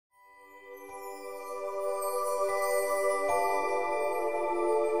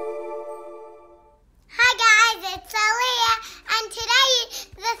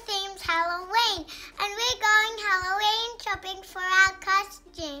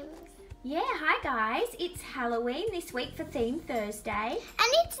Yeah, hi guys. It's Halloween this week for Theme Thursday.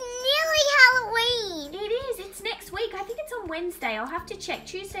 And it's nearly Halloween. It is. It's next week. I think it's on Wednesday. I'll have to check.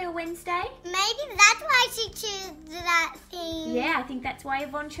 Tuesday or Wednesday? Maybe that's why she chose that theme. Yeah, I think that's why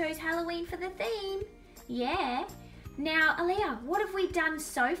Yvonne chose Halloween for the theme. Yeah. Now, Aliyah, what have we done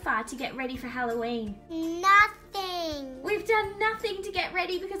so far to get ready for Halloween? Nothing. We've done nothing to get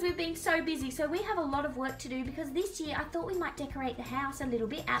ready because we've been so busy. So we have a lot of work to do because this year I thought we might decorate the house a little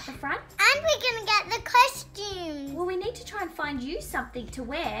bit at the front. And we're going to get the costumes. Well, we need to try and find you something to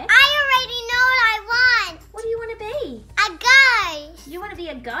wear. I already know what I want. What do you want to be? A ghost. You want to be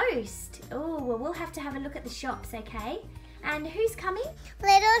a ghost? Oh, well, we'll have to have a look at the shops, okay? And who's coming?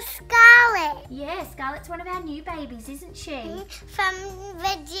 Little Scarlet. Yeah, Scarlet's one of our new babies, isn't she? From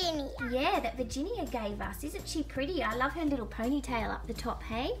Virginia. Yeah, that Virginia gave us. Isn't she pretty? I love her little ponytail up the top,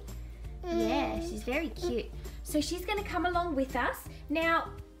 hey? Yeah, she's very cute. So she's going to come along with us. Now,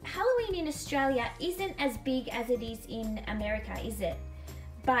 Halloween in Australia isn't as big as it is in America, is it?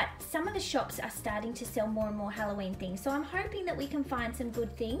 But some of the shops are starting to sell more and more Halloween things. So I'm hoping that we can find some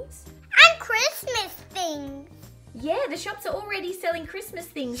good things. And Christmas things. Yeah, the shops are already selling Christmas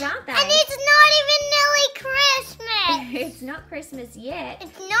things, aren't they? And it's not even nearly Christmas. It's not Christmas yet.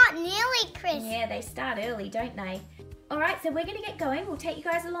 It's not nearly Christmas. Yeah, they start early, don't they? All right, so we're going to get going. We'll take you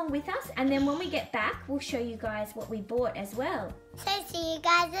guys along with us. And then when we get back, we'll show you guys what we bought as well. So see you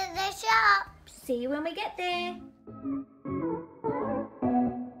guys at the shop. See you when we get there.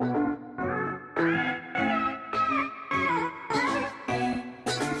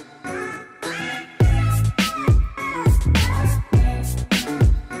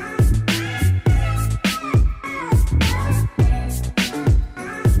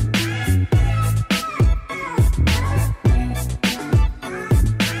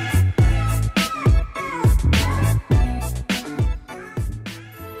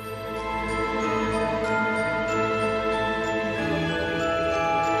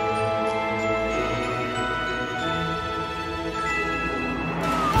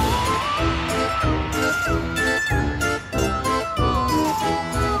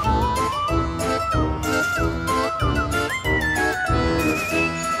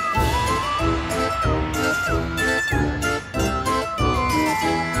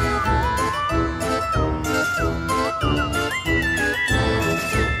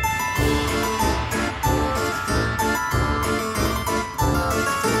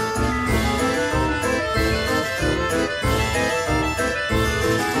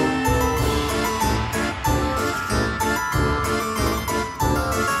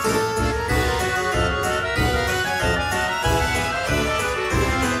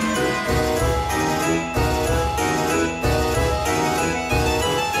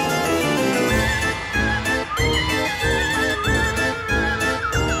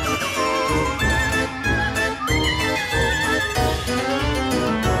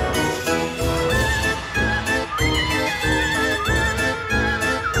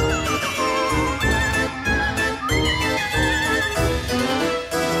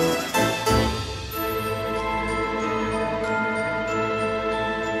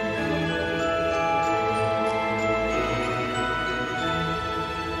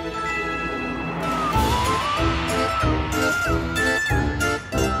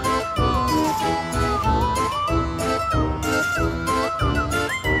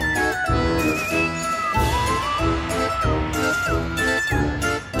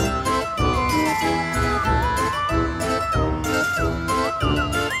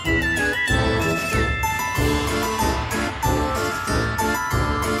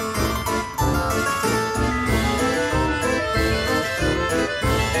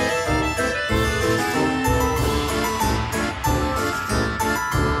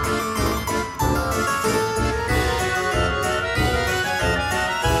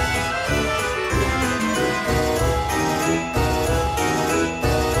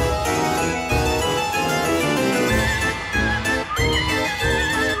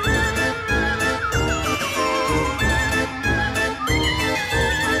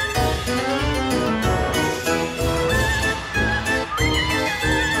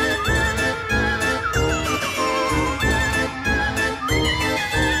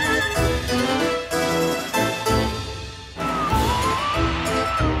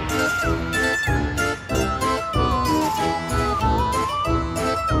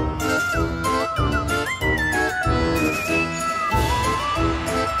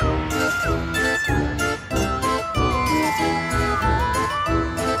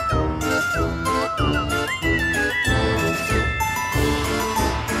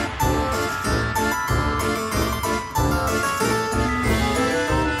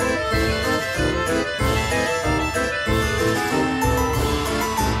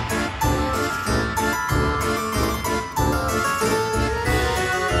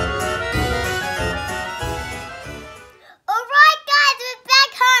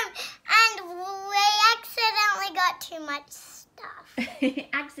 much stuff.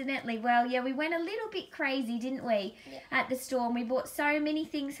 Accidentally. Well, yeah, we went a little bit crazy, didn't we, at the store, and we bought so many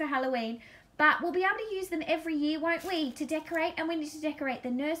things for Halloween. But we'll be able to use them every year, won't we, to decorate? And we need to decorate the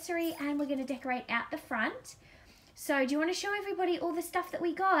nursery, and we're going to decorate out the front. So do you want to show everybody all the stuff that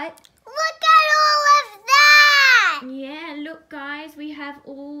we got? Look at all of that! Yeah, look, guys, we have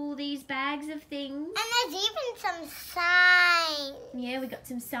all these bags of things. And there's even some signs. Yeah, we got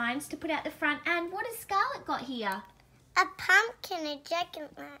some signs to put out the front. And what has Scarlet got here? A pumpkin, a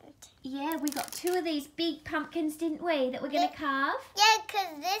jack-o'-lantern. Yeah, we got 2 of these big pumpkins, didn't we, that we're going to carve? Yeah,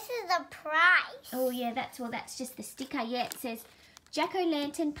 because this is the price. Oh, yeah, that's just the sticker. Yeah, it says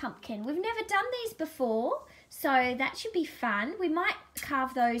jack-o'-lantern pumpkin. We've never done these before, so that should be fun. We might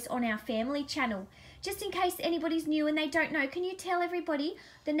carve those on our family channel. Just in case anybody's new and they don't know, can you tell everybody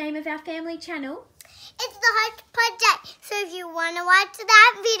the name of our family channel? It's the Hodgepodge Date. So if you want to watch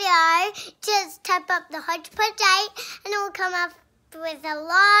that video, just type up the Hodgepodge Date and it will come up with a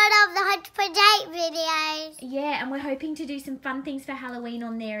lot of the Hodgepodge Date videos. Yeah, and we're hoping to do some fun things for Halloween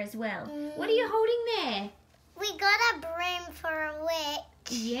on there as well. What are you holding there? We got a broom for a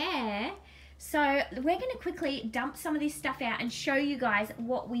witch. Yeah. So we're going to quickly dump some of this stuff out and show you guys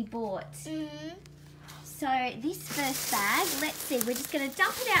what we bought. So this first bag, let's see, we're just going to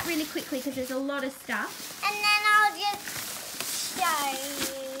dump it out really quickly because there's a lot of stuff. And then I'll just show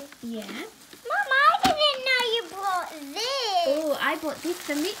you. Yeah. Mom, I didn't know you brought this. Oh, I bought this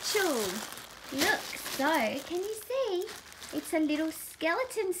for Mitchell. Look, so, can you see? It's a little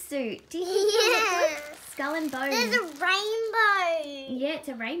skeleton suit. Do you think it'll look good? Skull and bones. There's a rainbow. Yeah, it's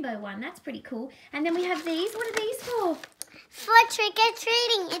a rainbow one. That's pretty cool. And then we have these. What are these for? For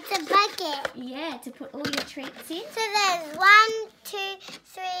trick-or-treating. It's a bucket. Yeah, to put all your treats in. So there's 1, 2,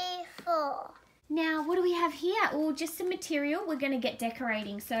 3, 4. Now, what do we have here? Oh, just some material. We're going to get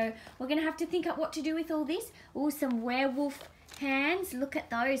decorating. So we're going to have to think up what to do with all this. Oh, some werewolf hands. Look at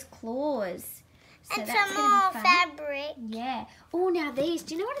those claws. So and that's some more fun. fabric. Yeah. Oh, now these.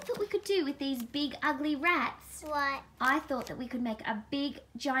 Do you know what I thought we could do with these big, ugly rats? What? I thought that we could make a big,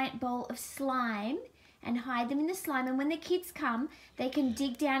 giant bowl of slime and hide them in the slime. And when the kids come, they can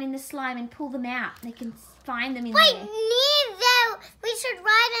dig down in the slime and pull them out. They can find them in there. Wait, neither. We should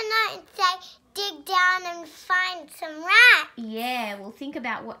write a note and say, dig down and find some rats. Yeah, we'll think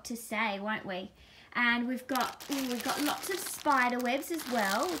about what to say, won't we? And we've got lots of spider webs as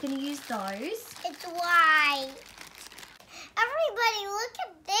well. We're going to use those. It's white. Everybody, look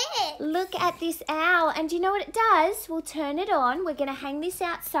at this. Look at this owl. And do you know what it does? We'll turn it on. We're going to hang this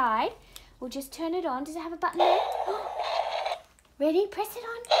outside. We'll just turn it on. Does it have a button there? Ready? Press it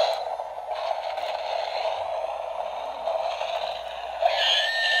on.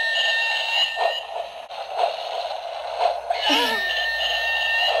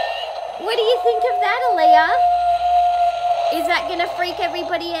 What do you think of that, Aliyah? Is that going to freak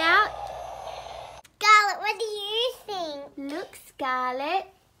everybody out? Scarlet, what do you think? Look, Scarlet.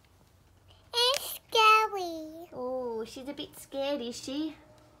 It's scary. Oh, she's a bit scared, is she?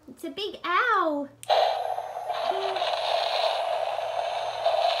 It's a big owl.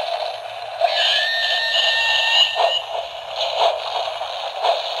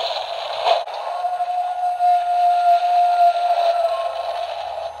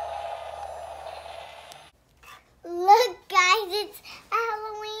 Look, guys, it's a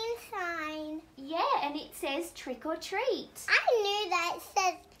Halloween sign. Yeah, and it says trick or treat. I knew that. It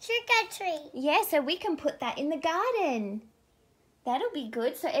says trick or treat. Yeah, so we can put that in the garden. That'll be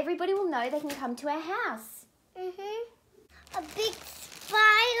good, so everybody will know they can come to our house. A big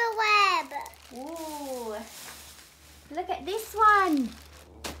spider web. Ooh, look at this one.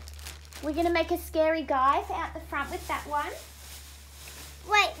 We're going to make a scary guy for out the front with that one.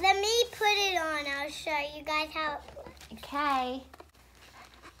 Wait, let me put it on. I'll show you guys how it works. Okay.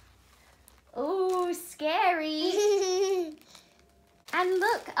 Ooh, scary. And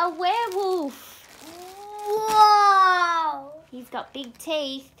look, a werewolf. Whoa. He's got big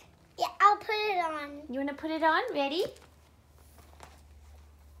teeth. Yeah, I'll put it on. You want to put it on? Ready?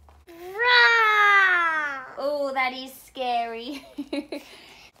 Rah! Oh, that is scary.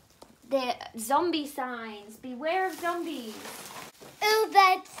 They're zombie signs. Beware of zombies. Oh,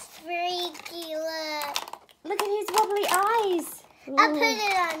 that's freaky. Look. Look at his wobbly eyes. I'll put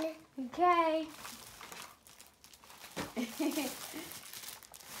it on. Okay.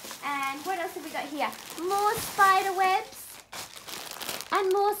 And what else have we got here? More spider webs.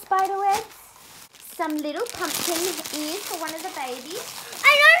 And more spider webs. Some little pumpkin ears for one of the babies.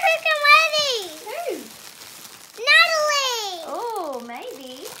 I know who can wear these. Who? Natalie. Oh,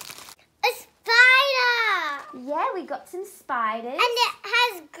 maybe. A spider. Yeah, we got some spiders. And it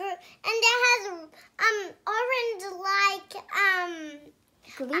has orange like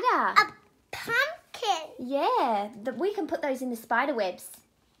Glitter. a pumpkin. Yeah, we can put those in the spider webs.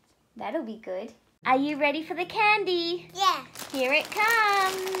 That'll be good. Are you ready for the candy? Yeah. Here it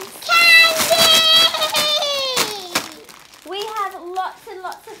comes. Candy! We have lots and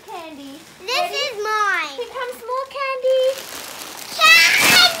lots of candy. This is mine. Here comes more candy.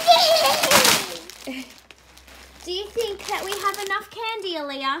 Candy! Do you think that we have enough candy,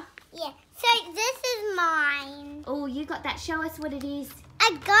 Aliyah? Yeah. So this is mine. Oh, you got that. Show us what it is.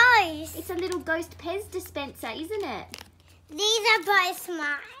 A ghost. It's a little ghost Pez dispenser, isn't it? These are both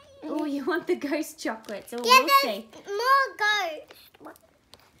mine. Oh, you want the ghost chocolates? Oh, Yeah, we'll there's see. more ghosts.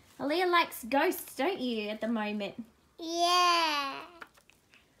 Aliyah likes ghosts, don't you, at the moment? Yeah.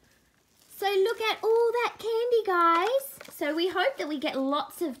 So look at all that candy, guys. So we hope that we get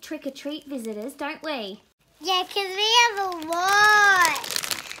lots of trick-or-treat visitors, don't we? Yeah, because we have a lot.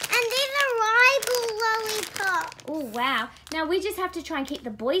 And these are rival lollipops. Oh, wow. Now we just have to try and keep the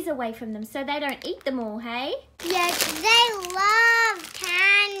boys away from them so they don't eat them all, hey? Yes, they love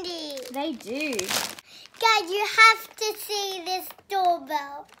candy. They do. Guys, you have to see this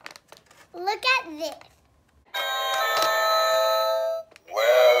doorbell. Look at this.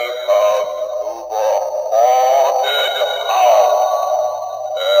 Welcome to the haunted house.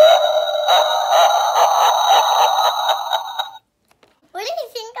 What do you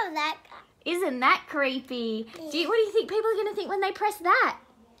think of that, guy? Isn't that creepy? What do you think people are going to think when they press that?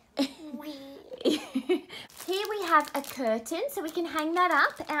 Here we have a curtain, so we can hang that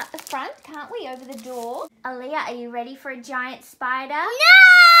up out the front, can't we, over the door? Aliyah, are you ready for a giant spider?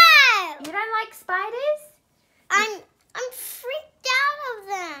 No! You don't like spiders? I'm freaked out of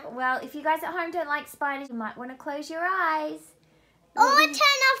them. Well, if you guys at home don't like spiders, you might want to close your eyes. Or turn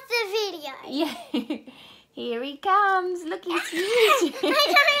off the video. Yeah. Here he comes. Look, he's huge. I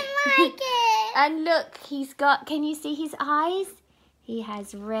don't like it. And look, he's got, can you see his eyes? He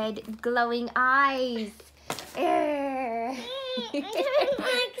has red glowing eyes. I don't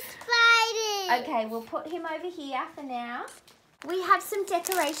like spiders. Okay, we'll put him over here for now. We have some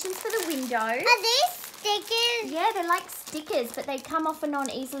decorations for the window. Are these stickers? Yeah, they're like stickers, but they come off and on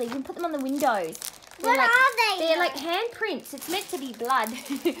easily. You can put them on the windows. What are they? They're like handprints. It's meant to be blood.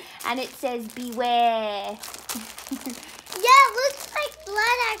 And it says, beware. Yeah, it looks like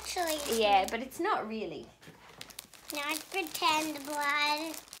blood actually. Yeah, but it's not really. No, it's pretend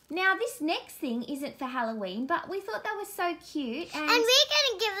blood. Now, this next thing isn't for Halloween, but we thought that was so cute. And we're going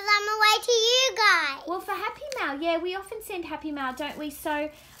to give them away to you guys. Well, for Happy Mail, yeah, we often send Happy Mail, don't we? So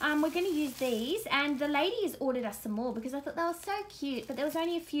we're going to use these. And the lady has ordered us some more because I thought they were so cute, but there was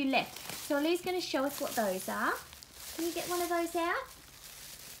only a few left. So Aliyah's going to show us what those are. Can you get one of those out?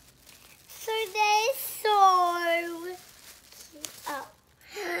 So they're so cute. Oh.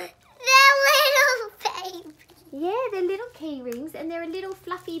 They're little babies. Yeah, they're little key rings and they're a little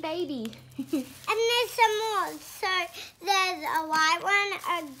fluffy baby. And there's some more. So there's a white one,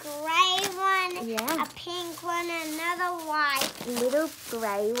 a grey one, Yeah. a pink one, another white. Little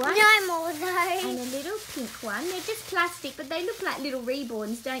grey one. No more And though. a little pink one. They're just plastic, but they look like little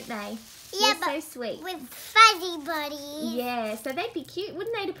reborns, don't they? Yeah, They're so sweet. with fuzzy buddies. Yeah, so they'd be cute,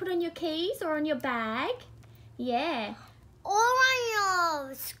 wouldn't they, to put on your keys or on your bag? Yeah. Or on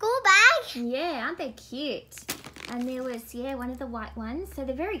your school bag. Yeah, aren't they cute? And there was, yeah, one of the white ones. So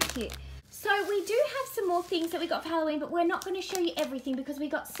they're very cute. So we do have some more things that we got for Halloween, but we're not going to show you everything because we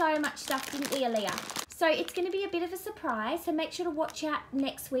got so much stuff, didn't we, Aliyah? So it's going to be a bit of a surprise. So make sure to watch out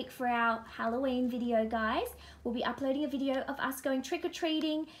next week for our Halloween video, guys. We'll be uploading a video of us going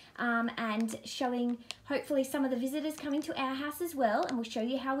trick-or-treating and showing, hopefully, some of the visitors coming to our house as well. And we'll show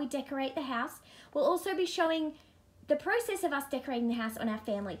you how we decorate the house. We'll also be showing the process of us decorating the house on our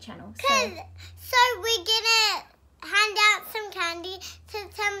family channel. So we're gonna hand out some candy to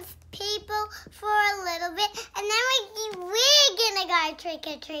some people for a little bit, and then we're gonna go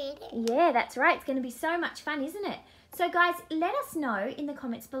trick-or-treating. Yeah, that's right. It's going to be so much fun, isn't it? So guys, let us know in the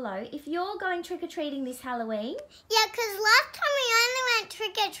comments below if you're going trick-or-treating this Halloween. Yeah, because last time we only went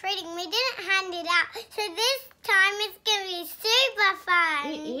trick-or-treating, we didn't hand it out. So this time it's gonna be super fun.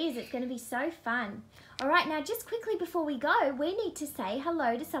 It is. It's going to be so fun. All right, now just quickly before we go, we need to say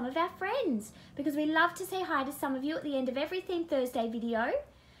hello to some of our friends because we love to say hi to some of you at the end of every Theme Thursday video.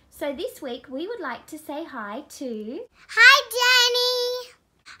 So this week, we would like to say hi to... Hi, Jenny.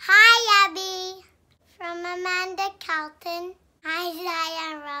 Hi, Abby. From Amanda Carlton.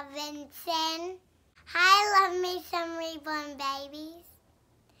 Isaiah Robinson. Hi, love me some Reborn babies.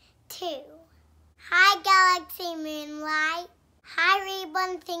 2. Hi, Galaxy Moonlight. Hi,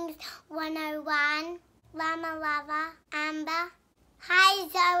 Reborn Things 101. Llama Lava, Amber. Hi,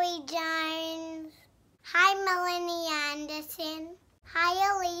 Zoe Jones. Hi, Melanie Anderson. Hi,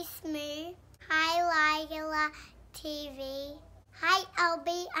 Elise Moo. Hi, Lila TV. Hi,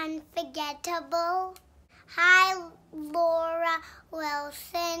 Albie Unforgettable. Hi, Laura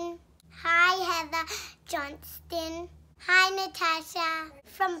Wilson. Hi, Heather Johnston. Hi, Natasha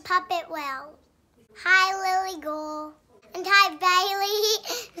from Puppet World. Hi, Lily Gore. And hi,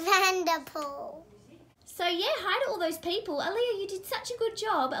 Bailey Vanderpool. So yeah, hi to all those people. Aliyah, you did such a good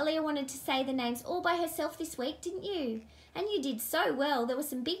job. Aliyah wanted to say the names all by herself this week, didn't you? And you did so well. There were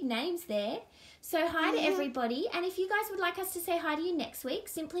some big names there. So hi to everybody. And if you guys would like us to say hi to you next week,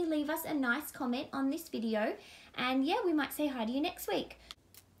 simply leave us a nice comment on this video. And yeah, we might say hi to you next week.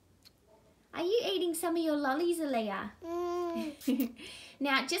 Are you eating some of your lollies, Aliyah?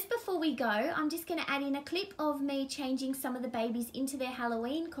 Now, just before we go, I'm just going to add in a clip of me changing some of the babies into their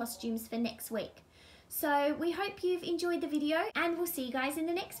Halloween costumes for next week. So we hope you've enjoyed the video and we'll see you guys in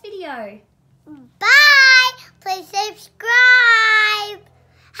the next video. Bye! Please subscribe!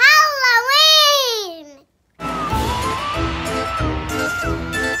 Halloween!